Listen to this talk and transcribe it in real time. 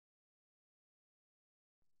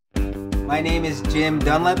My name is Jim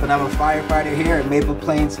Dunlap, and I'm a firefighter here at Maple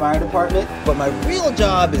Plains Fire Department. But my real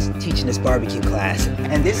job is teaching this barbecue class.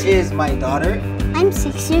 And this is my daughter. I'm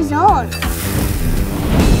 6 years old.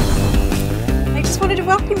 I just wanted to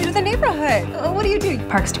welcome you to the neighborhood. What do you do?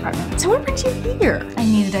 Parks Department. So what brings you here? I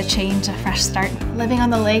needed a change, a fresh start. Living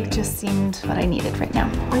on the lake just seemed what I needed right now.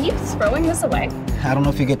 Are you throwing this away? I don't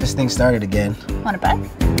know if you get this thing started again. Want a bet?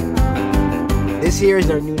 This here is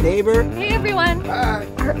our new neighbor. Hey everyone! Are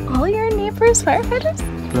all your neighbors firefighters?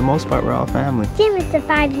 For the most part, we're all family. Jim is the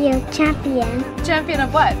 5-year champion. Champion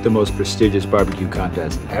of what? The most prestigious barbecue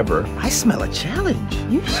contest ever. I smell a challenge.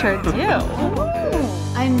 You sure do.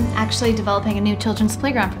 I'm actually developing a new children's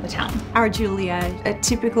playground for the town. Our Julia, a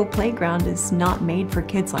typical playground is not made for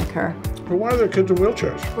kids like her. But why are there kids in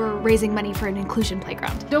wheelchairs? We're raising money for an inclusion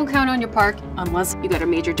playground. Don't count on your park unless you got a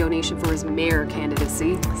major donation for his mayor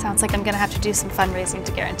candidacy. Sounds like I'm gonna have to do some fundraising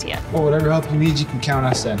to guarantee it. Well, whatever help you need, you can count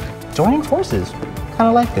us in. Joining forces. Kind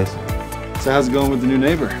of like this. So how's it going with the new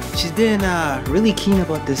neighbor? She's been really keen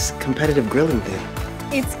about this competitive grilling thing.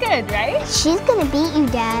 It's good, right? She's gonna beat you,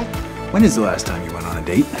 Dad. When is the last time you went on a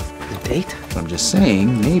date? The date? I'm just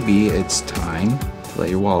saying, maybe it's time to let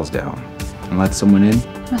your walls down and let someone in.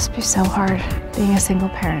 Must be so hard being a single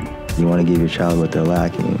parent. You want to give your child what they're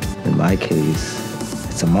lacking. In my case,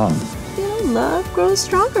 it's a mom. Love grows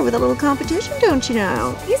stronger with a little competition, don't you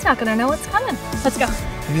know? He's not gonna know what's coming. Let's go.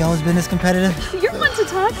 Have you always been this competitive? You're one to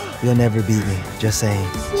talk. You'll never beat me, just saying.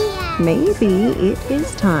 Yeah. Maybe it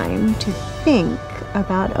is time to think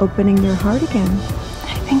about opening your heart again.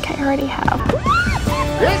 I think I already have.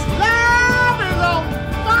 This love is on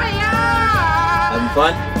fire! Having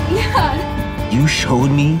fun? Yeah. You showed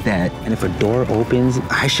me that, and if a door opens,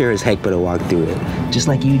 I sure as heck better walk through it. Just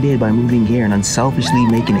like you did by moving here and unselfishly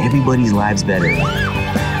making everybody's lives better.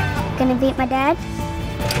 Gonna beat my dad?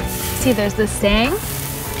 See, there's this saying,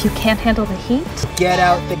 if you can't handle the heat, Get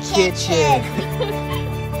out the kitchen.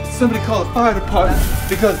 Somebody call the fire department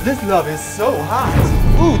because this love is so hot.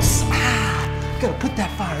 Boots! Gotta put that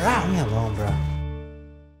fire out. Leave me alone, bro.